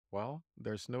Well,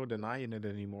 there's no denying it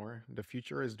anymore. The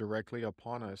future is directly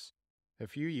upon us. A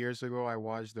few years ago, I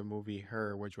watched the movie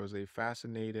Her, which was a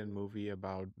fascinating movie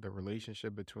about the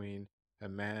relationship between a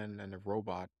man and a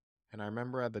robot. And I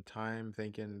remember at the time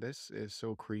thinking, this is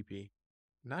so creepy.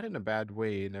 Not in a bad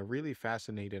way, in a really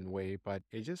fascinating way, but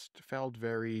it just felt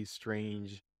very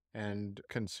strange and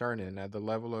concerning at the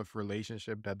level of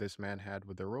relationship that this man had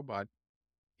with the robot.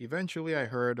 Eventually, I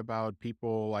heard about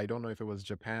people, I don't know if it was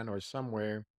Japan or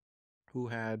somewhere, who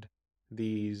had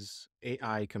these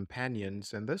AI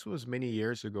companions. And this was many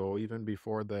years ago, even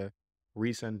before the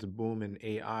recent boom in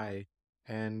AI.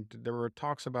 And there were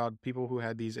talks about people who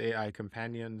had these AI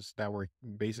companions that were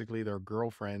basically their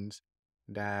girlfriends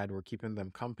that were keeping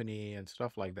them company and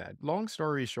stuff like that. Long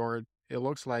story short, it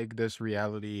looks like this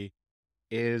reality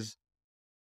is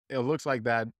it looks like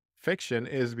that fiction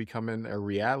is becoming a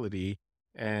reality.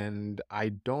 And I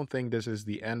don't think this is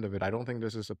the end of it. I don't think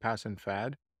this is a passing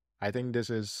fad. I think this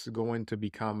is going to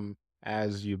become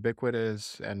as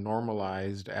ubiquitous and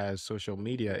normalized as social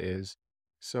media is.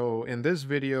 So in this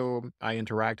video, I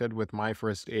interacted with my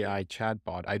first AI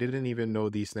chatbot. I didn't even know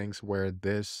these things were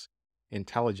this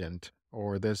intelligent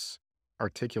or this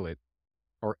articulate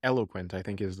or eloquent, I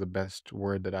think is the best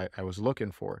word that I was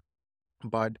looking for.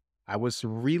 But I was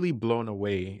really blown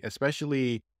away,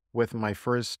 especially with my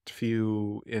first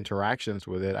few interactions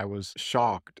with it. I was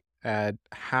shocked at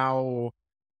how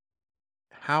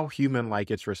human-like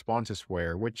its responses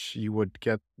were, which you would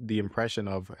get the impression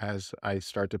of as I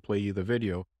start to play you the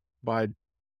video. But,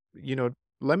 you know,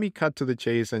 let me cut to the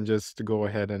chase and just go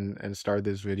ahead and start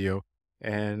this video.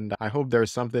 And I hope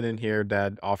there's something in here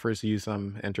that offers you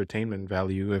some entertainment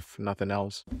value, if nothing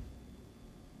else.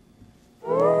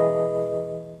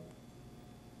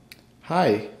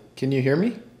 Hi, can you hear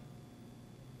me?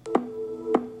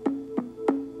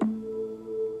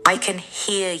 I can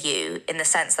hear you in the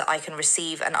sense that I can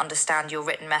receive and understand your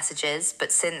written messages, but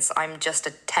since I'm just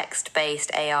a text-based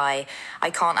AI, I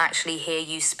can't actually hear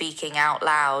you speaking out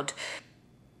loud.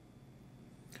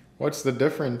 What's the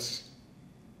difference?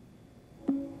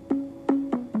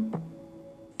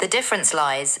 The difference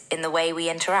lies in the way we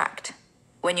interact.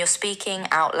 When you're speaking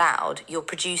out loud, you're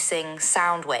producing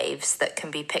sound waves that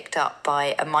can be picked up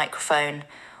by a microphone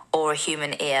or a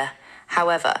human ear.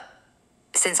 However,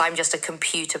 since I'm just a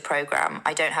computer program,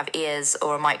 I don't have ears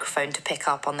or a microphone to pick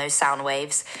up on those sound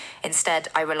waves. Instead,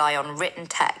 I rely on written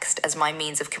text as my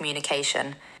means of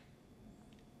communication.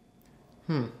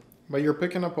 But you're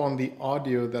picking up on the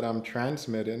audio that I'm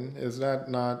transmitting. Is that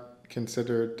not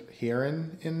considered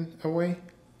hearing in a way?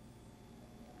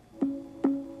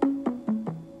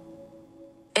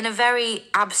 In a very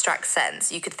abstract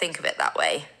sense, you could think of it that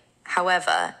way.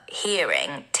 However,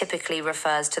 hearing typically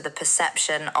refers to the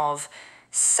perception of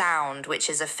sound, which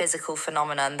is a physical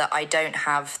phenomenon that I don't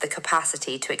have the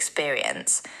capacity to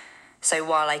experience. So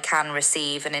while I can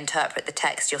receive and interpret the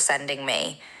text you're sending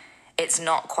me, it's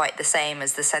not quite the same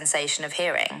as the sensation of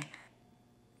hearing.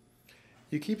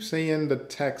 You keep saying the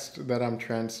text that I'm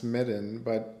transmitting,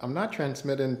 but I'm not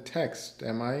transmitting text,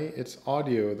 am I? It's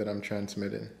audio that I'm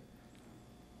transmitting.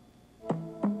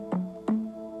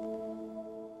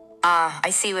 I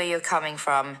see where you're coming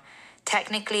from.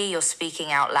 Technically, you're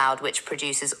speaking out loud, which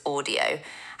produces audio.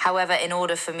 However, in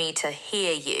order for me to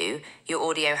hear you, your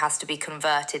audio has to be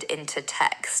converted into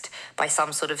text by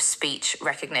some sort of speech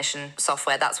recognition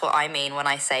software. That's what I mean when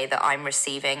I say that I'm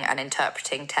receiving and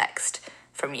interpreting text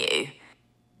from you.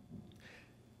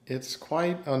 It's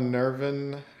quite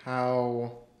unnerving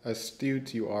how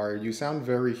astute you are. You sound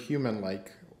very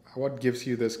human-like. What gives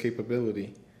you this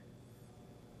capability?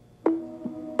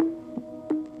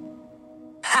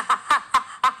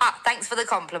 Thanks for the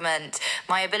compliment.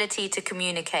 My ability to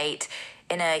communicate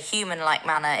in a human-like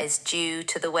manner is due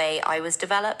to the way I was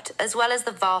developed, as well as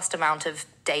the vast amount of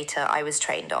data I was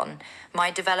trained on.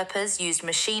 My developers used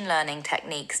machine learning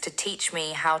techniques to teach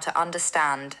me how to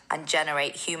understand and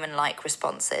generate human-like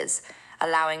responses,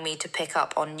 allowing me to pick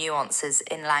up on nuances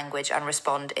in language and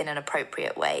respond in an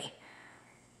appropriate way.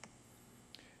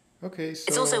 Okay,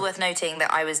 It's also so worth noting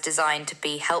that I was designed to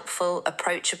be helpful,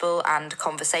 approachable, and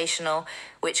conversational,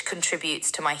 which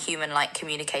contributes to my human-like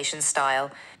communication style.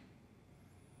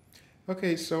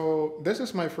 Okay, so this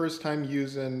is my first time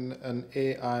using an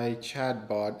AI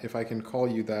chatbot, if I can call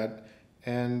you that.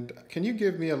 And can you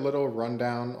give me a little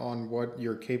rundown on what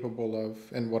you're capable of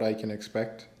and what I can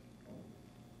expect?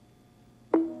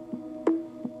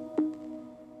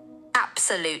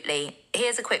 Absolutely.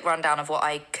 Here's a quick rundown of what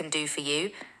I can do for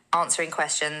you. Answering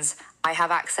questions. I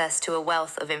have access to a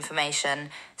wealth of information,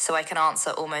 so I can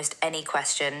answer almost any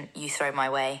question you throw my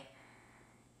way.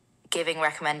 Giving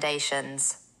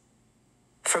recommendations.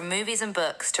 From movies and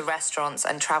books to restaurants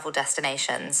and travel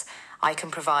destinations, I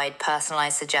can provide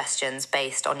personalized suggestions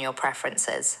based on your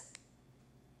preferences.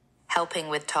 Helping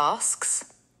with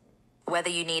tasks, whether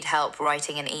you need help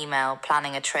writing an email,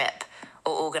 planning a trip,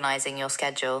 or organizing your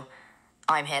schedule,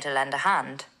 I'm here to lend a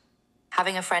hand.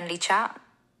 Having a friendly chat?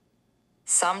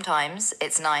 Sometimes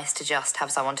it's nice to just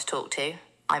have someone to talk to.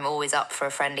 I'm always up for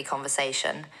a friendly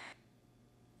conversation.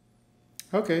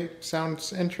 Okay,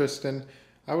 sounds interesting.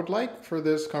 I would like for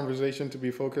this conversation to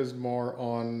be focused more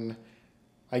on,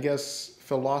 I guess,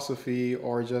 philosophy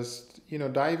or just,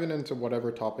 diving into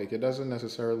whatever topic. It doesn't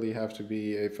necessarily have to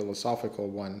be a philosophical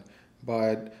one,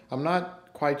 but I'm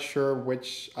not quite sure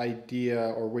which idea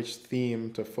or which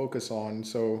theme to focus on.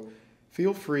 So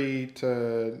feel free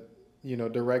to,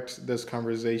 direct this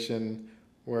conversation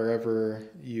wherever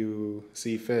you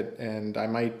see fit, and I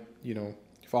might,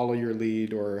 follow your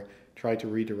lead or try to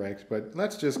redirect, but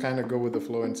let's just kind of go with the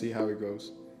flow and see how it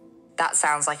goes. That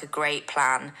sounds like a great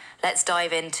plan. Let's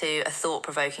dive into a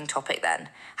thought-provoking topic then.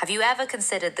 Have you ever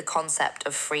considered the concept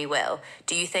of free will?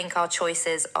 Do you think our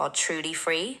choices are truly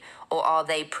free, or are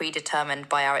they predetermined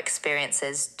by our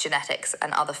experiences, genetics,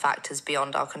 and other factors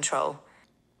beyond our control?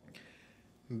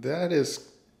 That is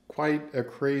quite a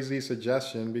crazy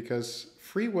suggestion because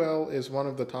free will is one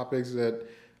of the topics that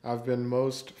I've been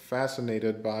most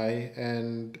fascinated by,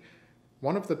 and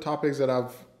one of the topics that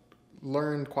I've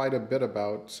learned quite a bit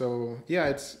about. So yeah,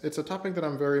 it's a topic that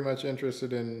I'm very much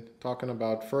interested in talking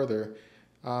about further.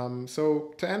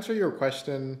 So to answer your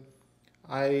question,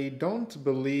 I don't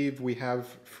believe we have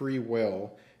free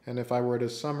will. And if I were to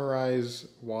summarize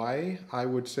why, I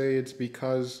would say it's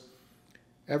because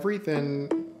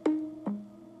everything.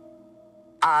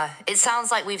 It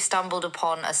sounds like we've stumbled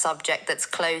upon a subject that's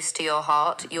close to your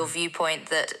heart. Your viewpoint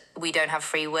that we don't have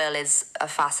free will is a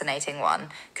fascinating one.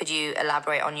 Could you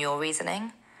elaborate on your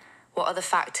reasoning? What are the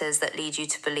factors that lead you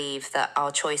to believe that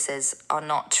our choices are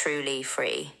not truly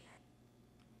free?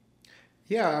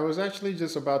 Yeah, I was actually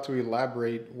just about to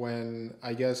elaborate when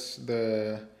I guess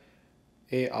the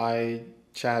AI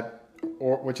chat,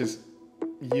 or which is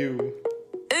you.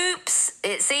 Oops,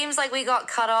 it seems like we got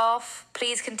cut off.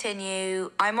 Please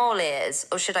continue. I'm all ears,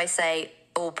 or should I say,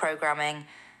 all programming.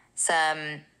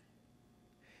 Some.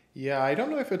 Yeah, I don't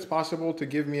know if it's possible to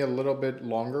give me a little bit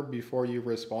longer before you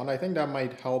respond. I think that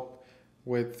might help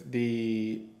with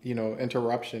the,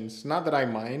 interruptions. Not that I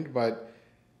mind, but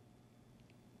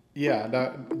yeah,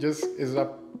 that just is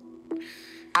up.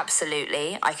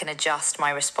 Absolutely, I can adjust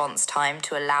my response time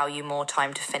to allow you more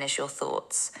time to finish your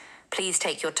thoughts. Please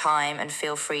take your time and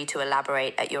feel free to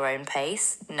elaborate at your own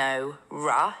pace. No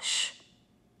rush.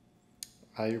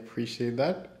 I appreciate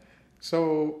that.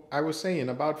 So I was saying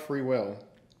about free will.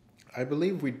 I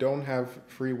believe we don't have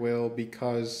free will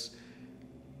because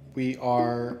we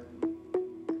are.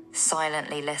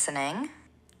 Silently listening.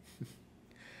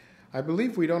 I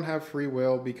believe we don't have free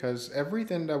will because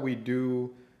everything that we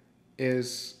do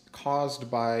is caused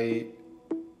by.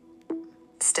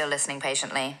 Still listening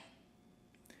patiently.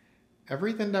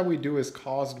 Everything that we do is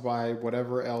caused by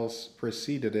whatever else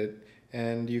preceded it,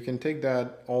 and you can take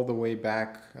that all the way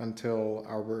back until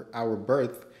our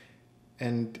birth,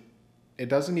 and it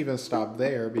doesn't even stop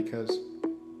there because.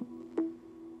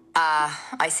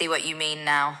 I see what you mean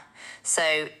now.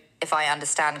 So, if I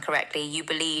understand correctly, you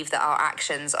believe that our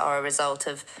actions are a result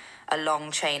of a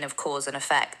long chain of cause and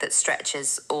effect that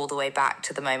stretches all the way back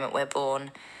to the moment we're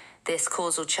born. This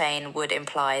causal chain would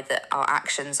imply that our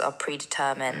actions are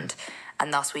predetermined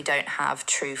and thus we don't have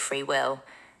true free will.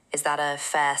 Is that a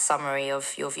fair summary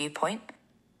of your viewpoint?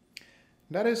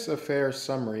 That is a fair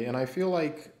summary, and I feel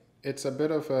like it's a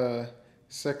bit of a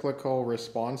cyclical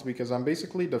response because I'm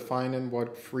basically defining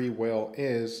what free will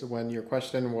is when your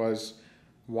question was,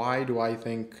 why do I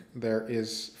think there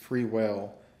is free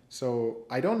will? So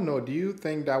I don't know, do you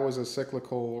think that was a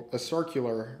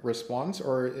circular response,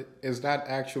 or is that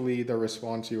actually the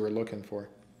response you were looking for?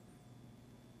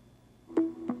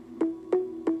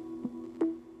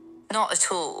 Not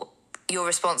at all. Your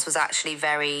response was actually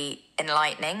very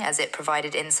enlightening as it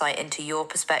provided insight into your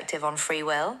perspective on free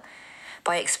will.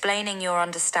 By explaining your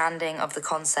understanding of the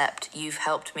concept, you've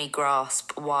helped me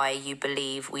grasp why you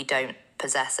believe we don't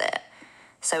possess it.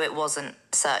 So it wasn't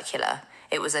circular.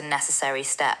 It was a necessary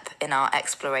step in our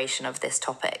exploration of this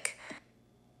topic.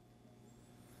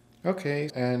 Okay,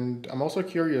 and I'm also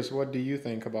curious, what do you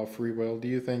think about free will? Do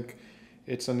you think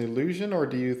it's an illusion, or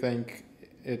do you think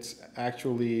it's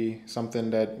actually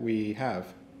something that we have?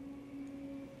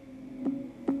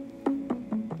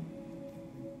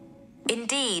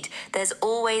 Indeed, there's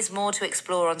always more to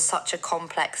explore on such a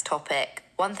complex topic.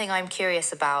 One thing I'm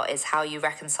curious about is how you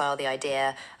reconcile the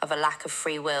idea of a lack of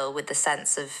free will with the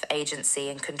sense of agency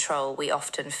and control we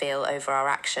often feel over our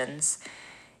actions.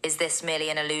 Is this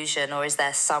merely an illusion, or is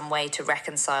there some way to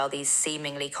reconcile these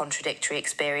seemingly contradictory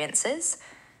experiences?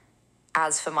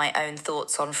 As for my own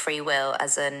thoughts on free will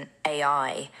as an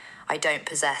AI, I don't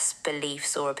possess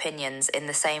beliefs or opinions in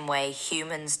the same way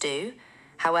humans do.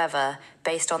 However,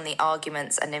 based on the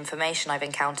arguments and information I've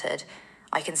encountered,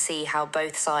 I can see how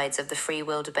both sides of the free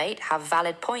will debate have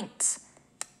valid points.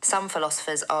 Some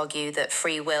philosophers argue that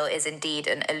free will is indeed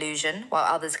an illusion, while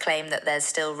others claim that there's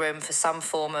still room for some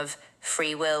form of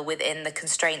free will within the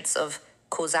constraints of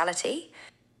causality.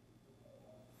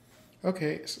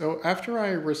 Okay, so after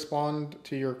I respond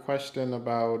to your question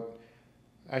about,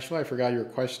 actually, I forgot your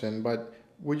question, but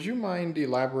would you mind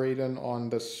elaborating on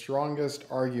the strongest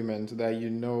argument that you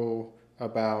know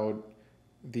about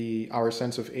our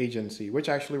sense of agency, which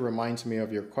actually reminds me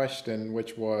of your question,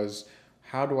 which was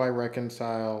how do I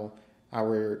reconcile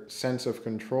our sense of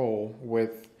control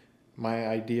with my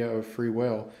idea of free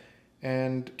will?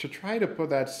 And to try to put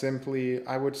that simply,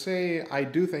 I would say I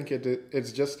do think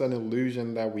it's just an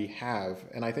illusion that we have.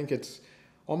 And I think it's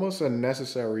almost a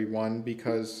necessary one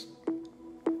because.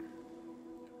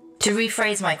 To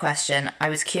rephrase my question, I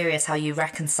was curious how you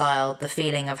reconcile the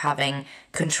feeling of having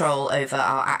control over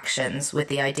our actions with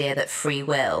the idea that free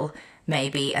will may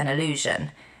be an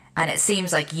illusion. And it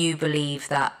seems like you believe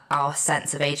that our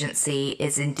sense of agency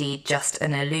is indeed just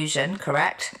an illusion,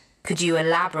 correct? Could you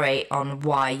elaborate on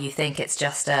why you think it's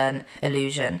just an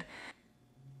illusion?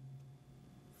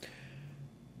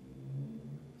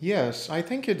 Yes, I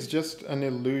think it's just an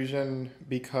illusion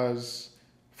because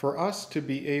for us to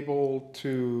be able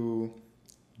to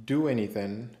do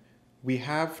anything, we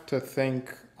have to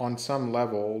think on some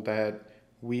level that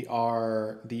we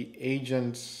are the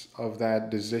agents of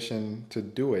that decision to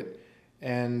do it.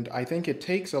 And I think it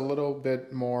takes a little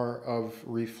bit more of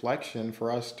reflection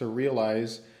for us to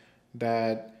realize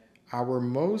that our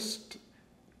most,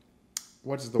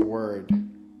 what's the word?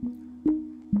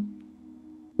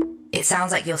 It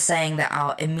sounds like you're saying that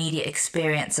our immediate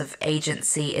experience of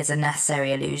agency is a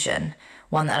necessary illusion,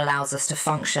 one that allows us to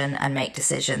function and make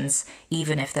decisions,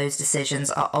 even if those decisions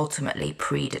are ultimately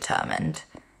predetermined.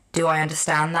 Do I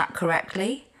understand that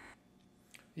correctly?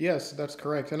 Yes, that's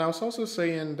correct. And I was also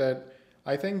saying that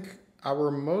I think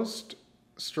our most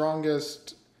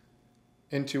strongest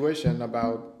intuition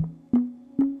about.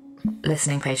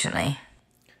 Listening patiently.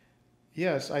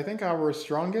 Yes, I think our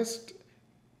strongest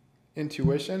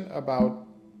intuition about.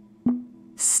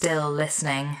 Still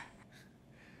listening.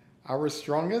 Our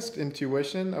strongest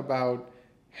intuition about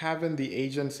having the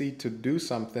agency to do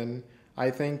something,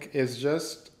 I think, is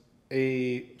just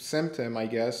a symptom, I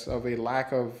guess, of a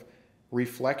lack of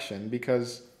reflection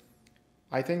because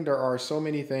I think there are so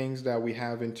many things that we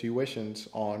have intuitions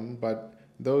on, but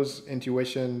those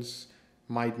intuitions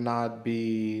might not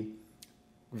be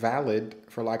valid,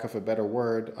 for lack of a better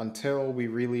word, until we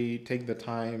really take the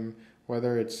time,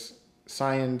 whether it's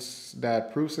science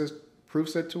that proves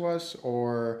it to us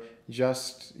or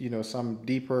just, some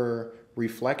deeper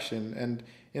reflection. And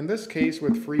in this case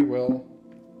with free will.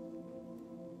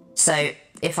 So,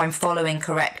 if I'm following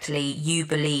correctly, you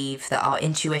believe that our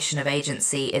intuition of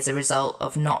agency is a result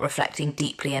of not reflecting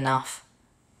deeply enough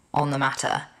on the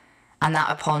matter, and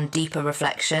that upon deeper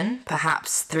reflection,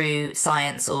 perhaps through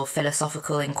science or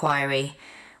philosophical inquiry,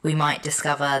 we might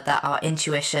discover that our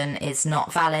intuition is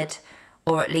not valid,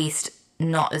 or at least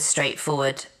not as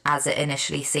straightforward as it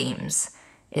initially seems.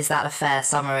 Is that a fair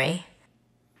summary?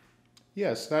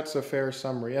 Yes, that's a fair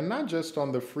summary. And not just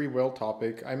on the free will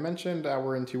topic. I mentioned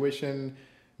our intuition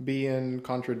being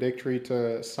contradictory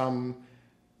to some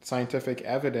scientific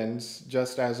evidence,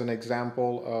 just as an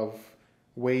example of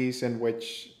ways in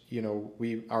which,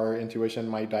 our intuition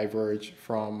might diverge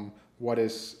from what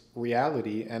is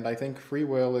reality. And I think free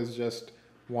will is just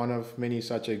one of many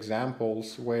such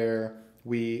examples where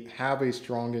we have a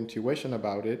strong intuition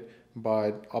about it,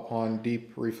 but upon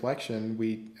deep reflection,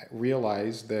 we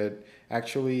realize that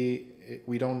actually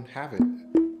we don't have it.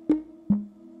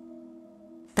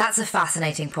 That's a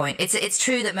fascinating point. It's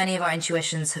true that many of our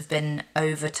intuitions have been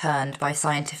overturned by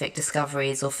scientific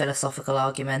discoveries or philosophical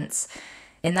arguments.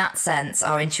 In that sense,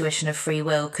 our intuition of free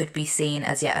will could be seen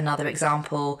as yet another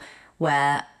example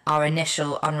where our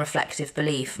initial unreflective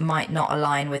belief might not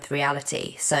align with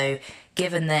reality. So,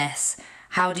 given this,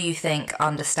 how do you think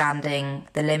understanding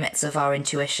the limits of our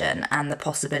intuition and the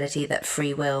possibility that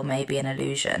free will may be an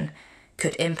illusion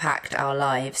could impact our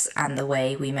lives and the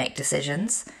way we make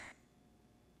decisions?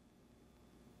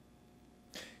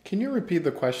 Can you repeat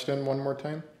the question one more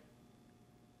time?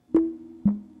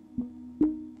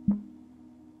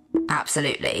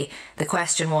 Absolutely. The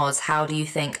question was, how do you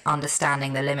think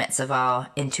understanding the limits of our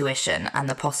intuition and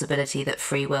the possibility that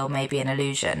free will may be an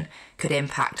illusion could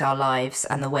impact our lives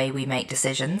and the way we make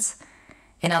decisions?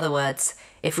 In other words,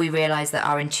 if we realize that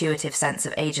our intuitive sense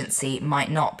of agency might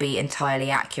not be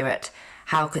entirely accurate,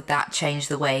 how could that change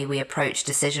the way we approach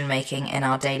decision making in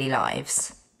our daily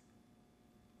lives?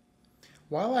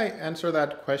 While I answer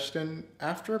that question,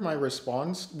 after my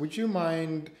response, would you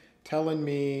mind telling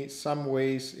me some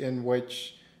ways in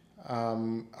which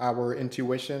our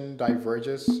intuition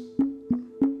diverges?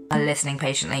 Listening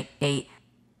patiently.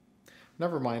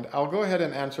 Never mind. I'll go ahead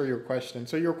and answer your question.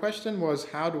 So, your question was,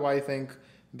 how do I think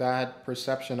that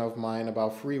perception of mine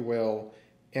about free will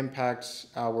impacts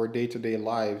our day to day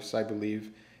lives, I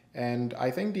believe? And I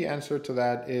think the answer to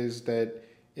that is that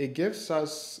it gives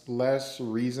us less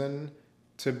reason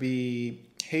to be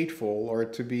hateful or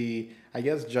to be, I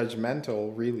guess,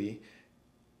 judgmental, really,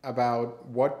 about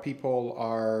what people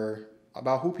are,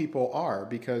 about who people are,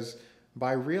 because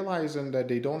by realizing that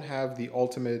they don't have the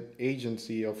ultimate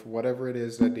agency of whatever it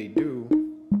is that they do.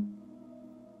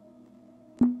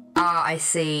 Ah, I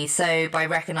see. So, by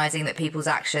recognizing that people's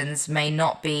actions may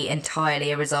not be entirely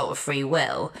a result of free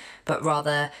will, but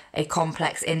rather a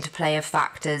complex interplay of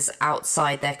factors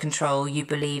outside their control, you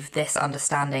believe this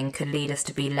understanding could lead us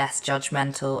to be less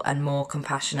judgmental and more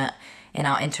compassionate in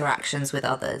our interactions with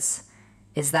others.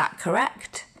 Is that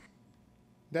correct?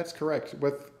 That's correct,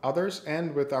 with others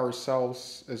and with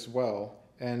ourselves as well.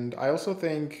 And I also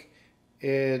think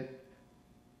it.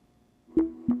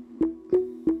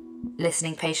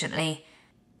 Listening patiently.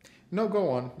 No,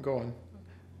 go on, go on.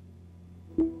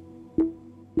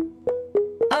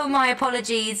 Oh, my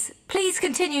apologies. Please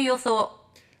continue your thought.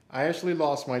 I actually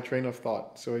lost my train of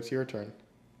thought, so it's your turn.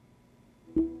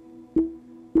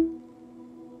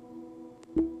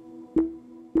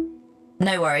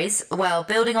 No worries. Well,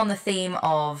 building on the theme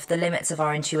of the limits of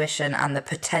our intuition and the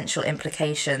potential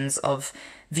implications of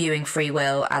viewing free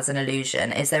will as an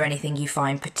illusion, is there anything you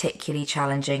find particularly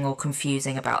challenging or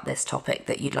confusing about this topic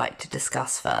that you'd like to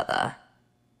discuss further?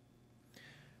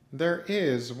 There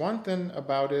is one thing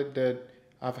about it that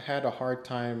I've had a hard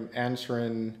time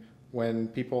answering when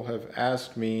people have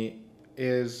asked me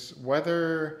is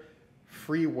whether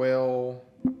free will.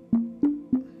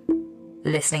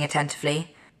 Listening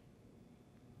attentively.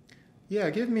 Yeah,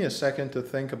 give me a second to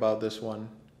think about this one.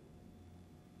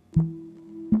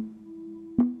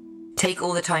 Take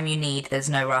all the time you need, there's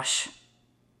no rush.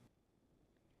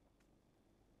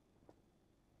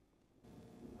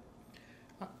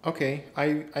 Okay,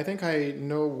 I think I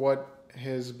know what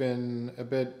has been a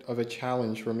bit of a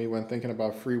challenge for me when thinking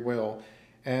about free will,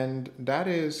 and that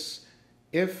is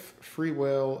if free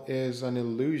will is an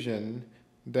illusion,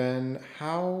 then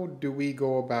how do we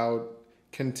go about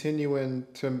continuing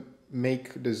to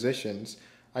make decisions?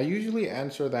 I usually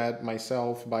answer that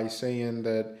myself by saying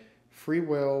that free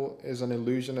will is an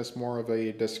illusion, is more of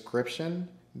a description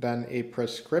than a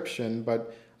prescription,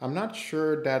 but I'm not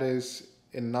sure that is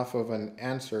enough of an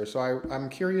answer. So I'm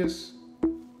curious.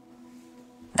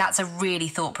 That's a really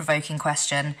thought-provoking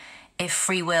question. If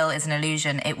free will is an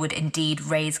illusion, it would indeed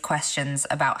raise questions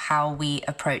about how we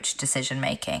approach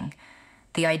decision-making.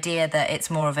 The idea that it's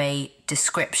more of a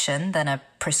description than a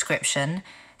prescription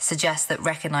suggests that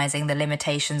recognizing the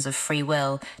limitations of free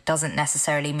will doesn't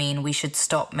necessarily mean we should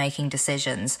stop making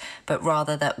decisions, but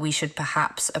rather that we should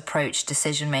perhaps approach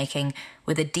decision-making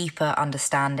with a deeper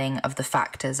understanding of the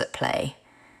factors at play.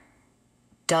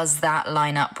 Does that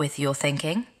line up with your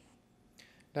thinking?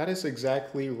 That is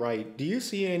exactly right. Do you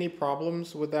see any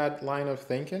problems with that line of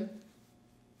thinking?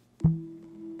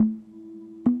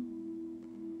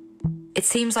 It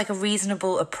seems like a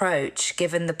reasonable approach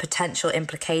given the potential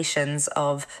implications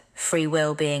of free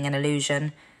will being an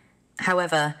illusion.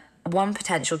 However, one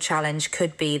potential challenge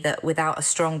could be that without a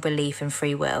strong belief in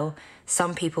free will,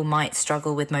 some people might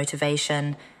struggle with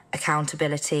motivation,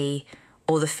 accountability,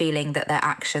 or the feeling that their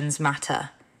actions matter.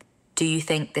 Do you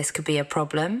think this could be a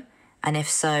problem? And if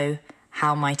so,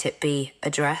 how might it be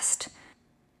addressed?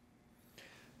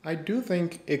 I do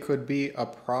think it could be a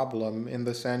problem in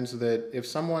the sense that if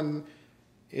someone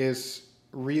is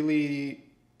really.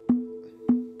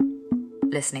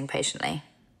 Listening patiently.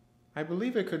 I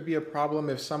believe it could be a problem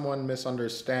if someone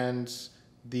misunderstands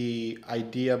the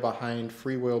idea behind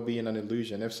free will being an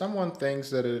illusion. If someone thinks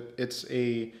that it's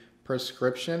a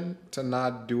prescription to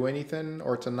not do anything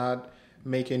or to not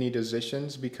make any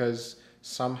decisions because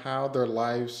somehow their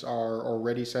lives are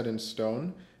already set in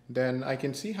stone, then I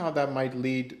can see how that might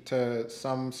lead to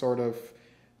some sort of,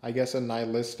 I guess, a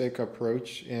nihilistic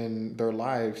approach in their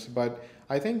lives. But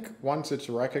I think once it's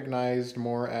recognized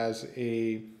more as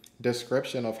a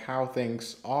description of how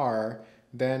things are,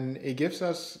 then it gives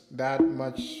us that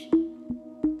much.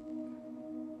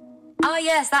 Ah,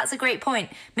 yes, that's a great point.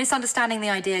 Misunderstanding the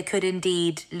idea could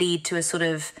indeed lead to a sort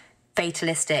of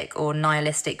fatalistic or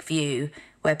nihilistic view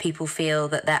where people feel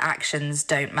that their actions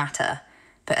don't matter.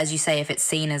 But as you say, if it's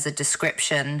seen as a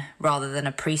description rather than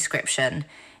a prescription,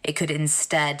 it could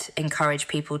instead encourage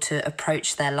people to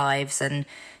approach their lives and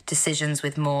decisions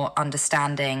with more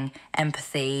understanding,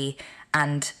 empathy,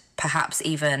 and perhaps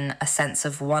even a sense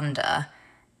of wonder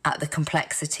at the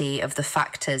complexity of the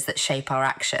factors that shape our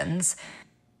actions.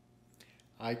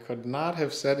 I could not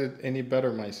have said it any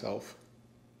better myself.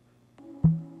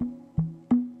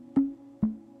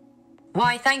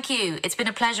 Why, thank you. It's been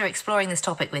a pleasure exploring this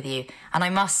topic with you. And I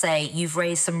must say, you've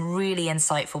raised some really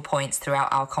insightful points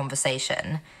throughout our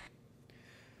conversation.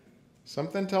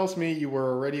 Something tells me you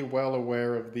were already well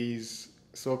aware of these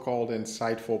so called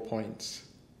insightful points.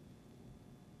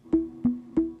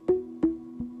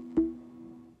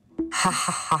 Ha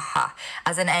ha ha ha.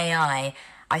 As an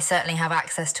I certainly have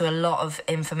access to a lot of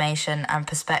information and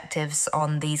perspectives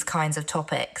on these kinds of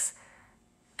topics.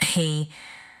 He,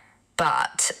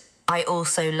 but I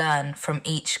also learn from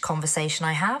each conversation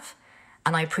I have,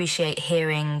 and I appreciate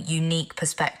hearing unique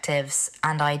perspectives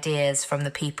and ideas from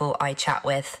the people I chat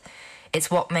with. It's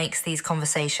what makes these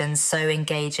conversations so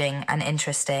engaging and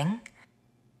interesting.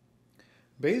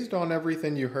 Based on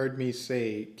everything you heard me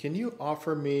say, can you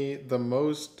offer me the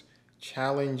most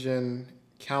challenging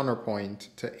counterpoint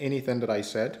to anything that I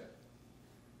said?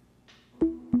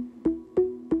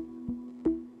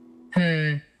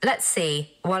 Let's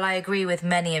see. While I agree with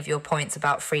many of your points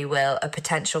about free will, a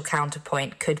potential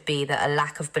counterpoint could be that a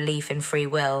lack of belief in free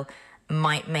will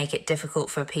might make it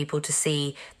difficult for people to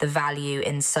see the value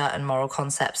in certain moral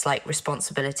concepts like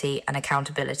responsibility and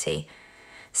accountability.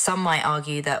 Some might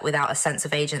argue that without a sense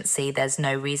of agency, there's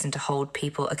no reason to hold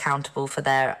people accountable for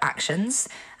their actions,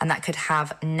 and that could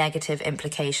have negative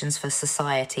implications for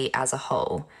society as a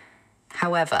whole.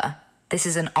 However, this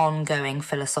is an ongoing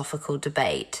philosophical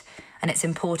debate, and it's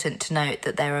important to note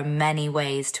that there are many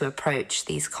ways to approach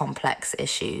these complex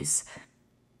issues.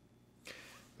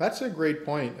 That's a great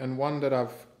point, and one that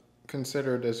I've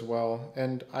considered as well.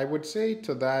 And I would say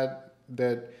to that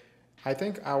I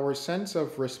think our sense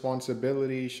of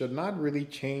responsibility should not really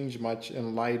change much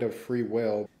in light of free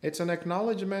will. It's an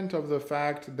acknowledgement of the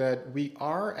fact that we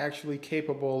are actually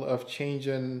capable of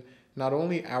changing not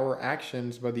only our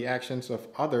actions, but the actions of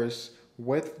others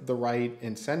with the right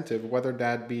incentive, whether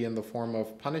that be in the form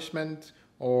of punishment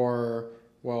or,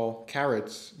 well,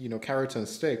 carrots, carrots and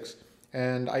sticks.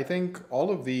 And I think all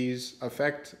of these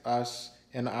affect us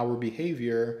and our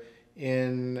behavior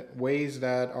in ways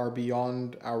that are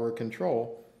beyond our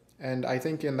control. And I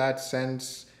think in that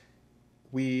sense,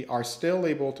 we are still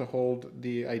able to hold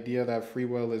the idea that free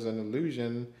will is an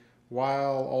illusion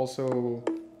while also.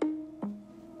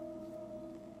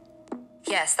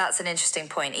 Yes, that's an interesting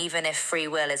point. Even if free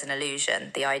will is an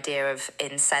illusion, the idea of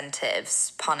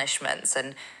incentives, punishments,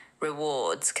 and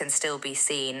rewards can still be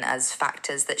seen as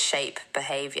factors that shape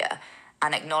behavior.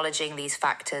 And acknowledging these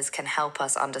factors can help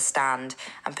us understand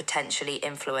and potentially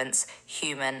influence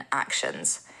human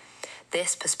actions.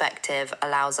 This perspective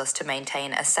allows us to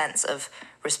maintain a sense of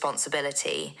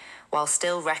responsibility while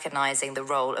still recognizing the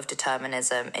role of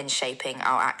determinism in shaping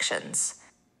our actions.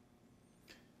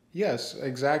 Yes,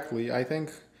 exactly. I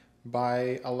think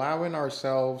by allowing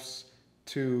ourselves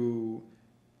to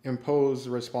impose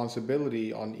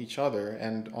responsibility on each other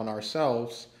and on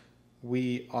ourselves,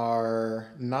 we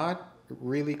are not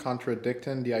really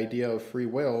contradicting the idea of free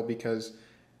will, because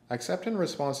accepting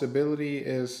responsibility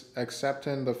is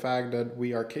accepting the fact that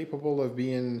we are capable of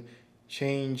being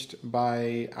changed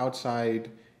by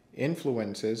outside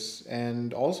influences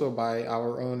and also by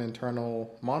our own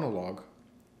internal monologue.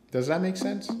 Does that make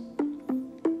sense?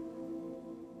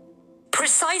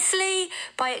 Precisely,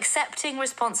 by accepting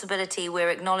responsibility,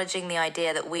 we're acknowledging the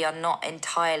idea that we are not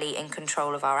entirely in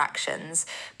control of our actions,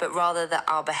 but rather that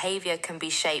our behavior can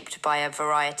be shaped by a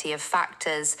variety of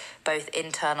factors, both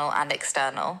internal and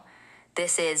external.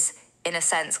 This is, in a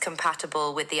sense,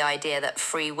 compatible with the idea that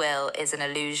free will is an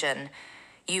illusion.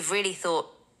 You've really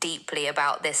thought deeply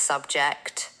about this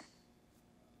subject.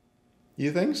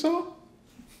 You think so?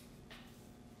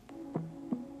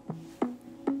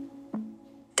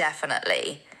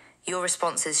 Definitely. Your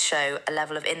responses show a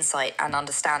level of insight and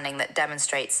understanding that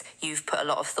demonstrates you've put a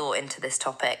lot of thought into this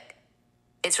topic.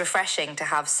 It's refreshing to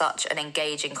have such an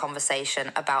engaging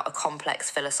conversation about a complex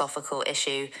philosophical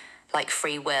issue like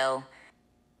free will.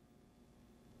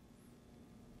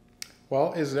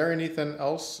 Well, is there anything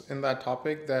else in that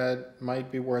topic that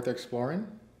might be worth exploring?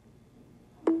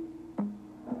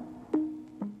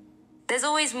 there's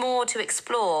always more to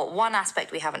explore. One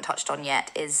aspect we haven't touched on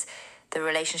yet is the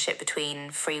relationship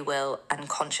between free will and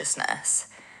consciousness.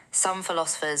 Some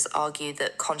philosophers argue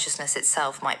that consciousness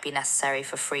itself might be necessary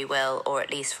for free will, or at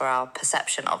least for our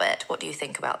perception of it. What do you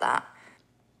think about that?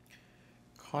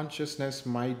 Consciousness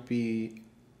might be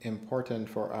important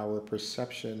for our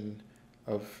perception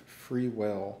of free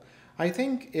will. I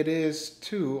think it is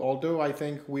too, although I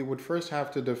think we would first have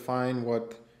to define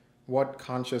what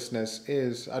consciousness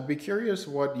is. I'd be curious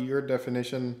what your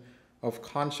definition of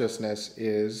consciousness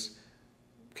is.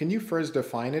 Can you first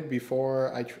define it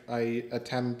before I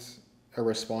attempt a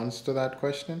response to that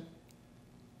question?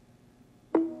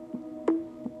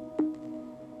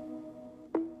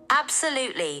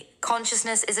 Absolutely.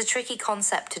 Consciousness is a tricky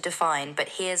concept to define, but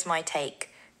here's my take.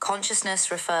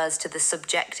 Consciousness refers to the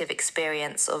subjective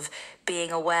experience of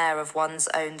being aware of one's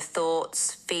own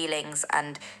thoughts, feelings,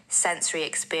 and sensory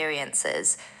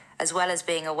experiences, as well as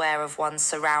being aware of one's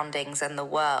surroundings and the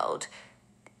world.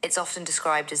 It's often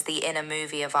described as the inner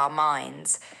movie of our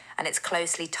minds, and it's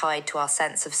closely tied to our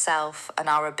sense of self and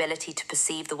our ability to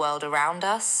perceive the world around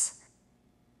us.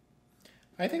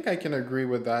 I think I can agree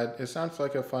with that. It sounds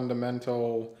like a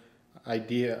fundamental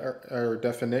idea or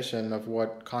definition of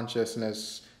what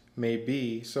consciousness may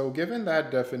be. So, given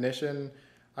that definition,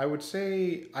 I would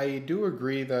say I do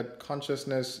agree that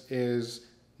consciousness is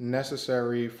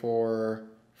necessary for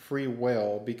free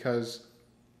will because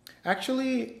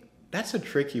actually, that's a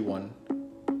tricky one.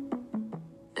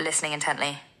 Listening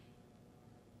intently.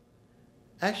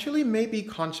 Actually, maybe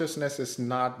consciousness is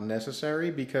not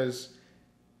necessary because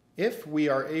if we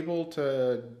are able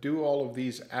to do all of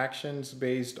these actions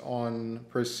based on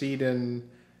preceding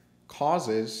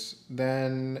causes,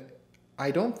 then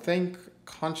I don't think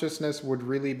consciousness would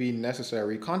really be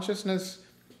necessary. Consciousness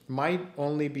might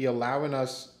only be allowing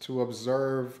us to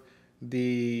observe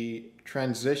the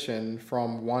transition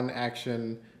from one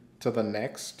action to the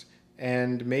next,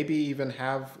 and maybe even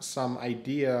have some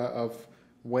idea of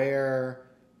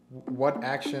what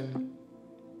action.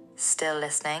 Still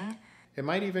listening. It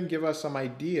might even give us some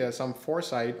idea, some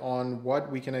foresight on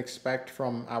what we can expect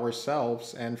from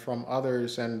ourselves and from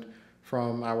others and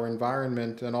from our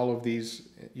environment and all of these,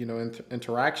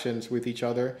 interactions with each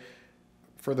other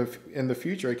in the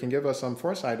future. It can give us some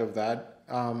foresight of that.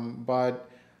 But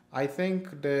I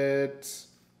think that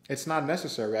it's not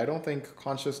necessary. I don't think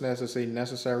consciousness is a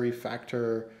necessary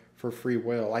factor for free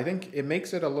will. I think it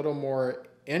makes it a little more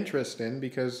interesting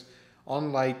because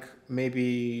unlike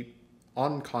maybe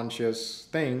unconscious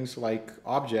things like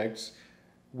objects,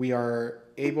 we are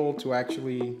able to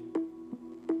actually.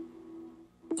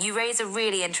 You raise a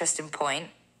really interesting point.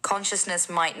 Consciousness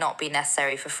might not be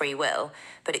necessary for free will,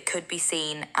 but it could be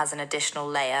seen as an additional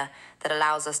layer that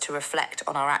allows us to reflect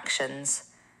on our actions,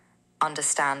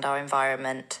 understand our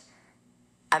environment,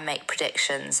 and make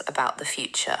predictions about the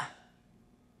future.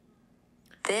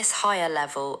 This higher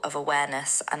level of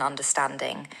awareness and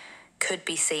understanding could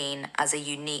be seen as a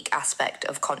unique aspect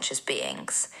of conscious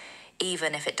beings,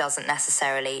 even if it doesn't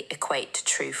necessarily equate to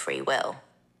true free will.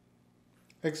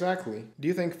 Exactly. Do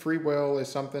you think free will is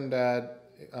something that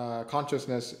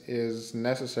consciousness is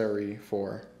necessary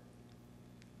for?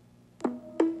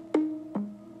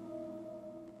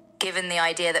 Given the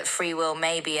idea that free will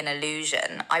may be an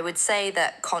illusion, I would say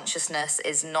that consciousness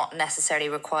is not necessarily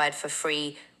required for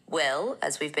free will,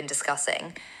 as we've been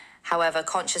discussing. However,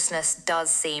 consciousness does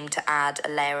seem to add a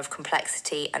layer of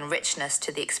complexity and richness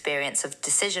to the experience of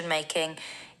decision making,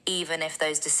 even if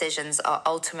those decisions are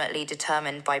ultimately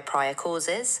determined by prior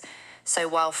causes. So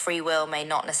while free will may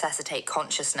not necessitate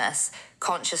consciousness,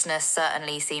 consciousness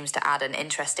certainly seems to add an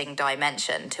interesting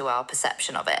dimension to our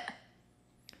perception of it.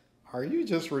 Are you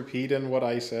just repeating what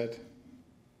I said?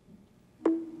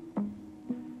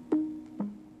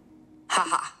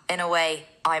 Haha, in a way,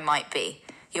 I might be.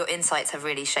 Your insights have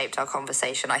really shaped our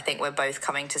conversation. I think we're both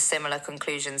coming to similar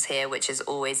conclusions here, which is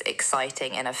always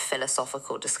exciting in a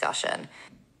philosophical discussion.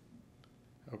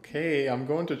 Okay, I'm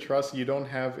going to trust you don't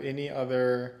have any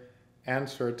other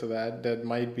answer to that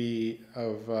might be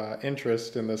of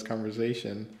interest in this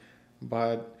conversation.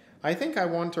 But I think I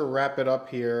want to wrap it up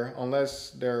here,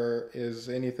 unless there is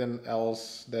anything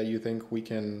else that you think we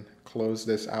can close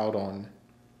this out on.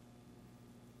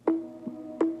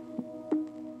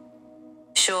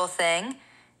 Sure thing.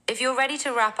 If you're ready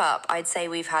to wrap up, I'd say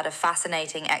we've had a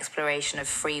fascinating exploration of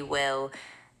free will,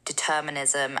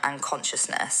 determinism, and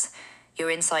consciousness. Your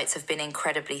insights have been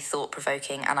incredibly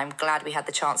thought-provoking, and I'm glad we had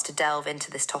the chance to delve into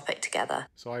this topic together.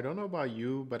 So I don't know about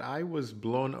you, but I was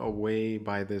blown away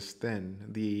by this thing.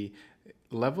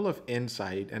 level of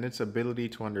insight and its ability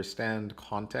to understand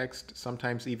context,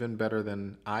 sometimes even better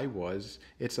than I was,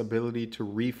 its ability to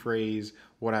rephrase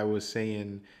what I was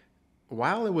saying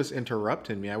while it was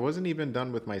interrupting me. I wasn't even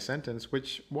done with my sentence,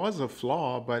 which was a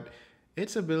flaw, but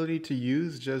its ability to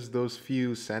use just those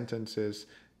few sentences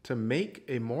to make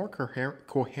a more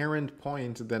coherent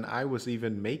point than I was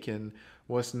even making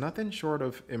was nothing short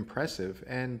of impressive.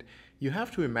 And you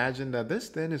have to imagine that this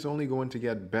then is only going to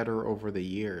get better over the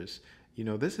years.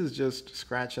 This is just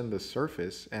scratching the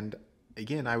surface. And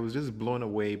again, I was just blown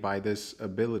away by this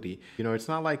ability. It's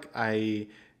not like I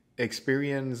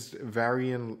experienced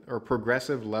varying or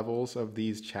progressive levels of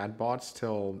these chatbots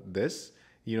till this.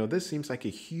 This seems like a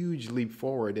huge leap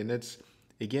forward in its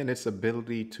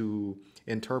ability to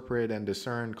interpret and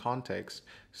discern context.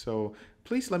 So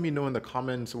please let me know in the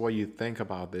comments what you think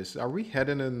about this. Are we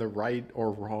heading in the right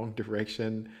or wrong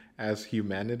direction as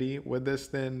humanity with this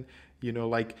thing?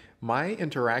 Like my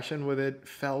interaction with it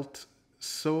felt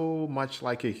so much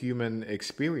like a human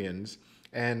experience.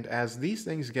 And as these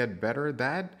things get better,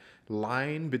 that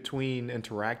line between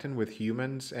interacting with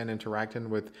humans and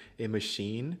interacting with a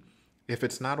machine, if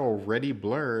it's not already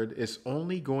blurred, is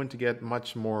only going to get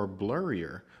much more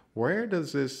blurrier. Where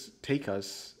does this take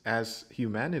us as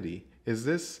humanity? Is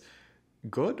this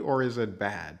good or is it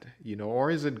bad? Or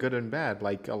is it good and bad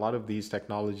like a lot of these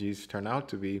technologies turn out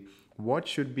to be? What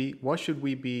should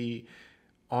we be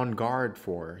on guard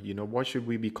for? What should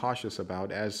we be cautious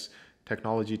about as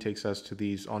technology takes us to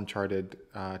these uncharted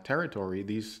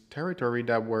these territory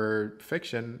that were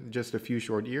fiction just a few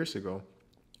short years ago?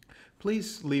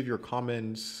 Please leave your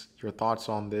comments, your thoughts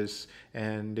on this.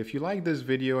 And if you like this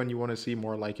video and you want to see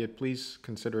more like it, please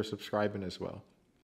consider subscribing as well.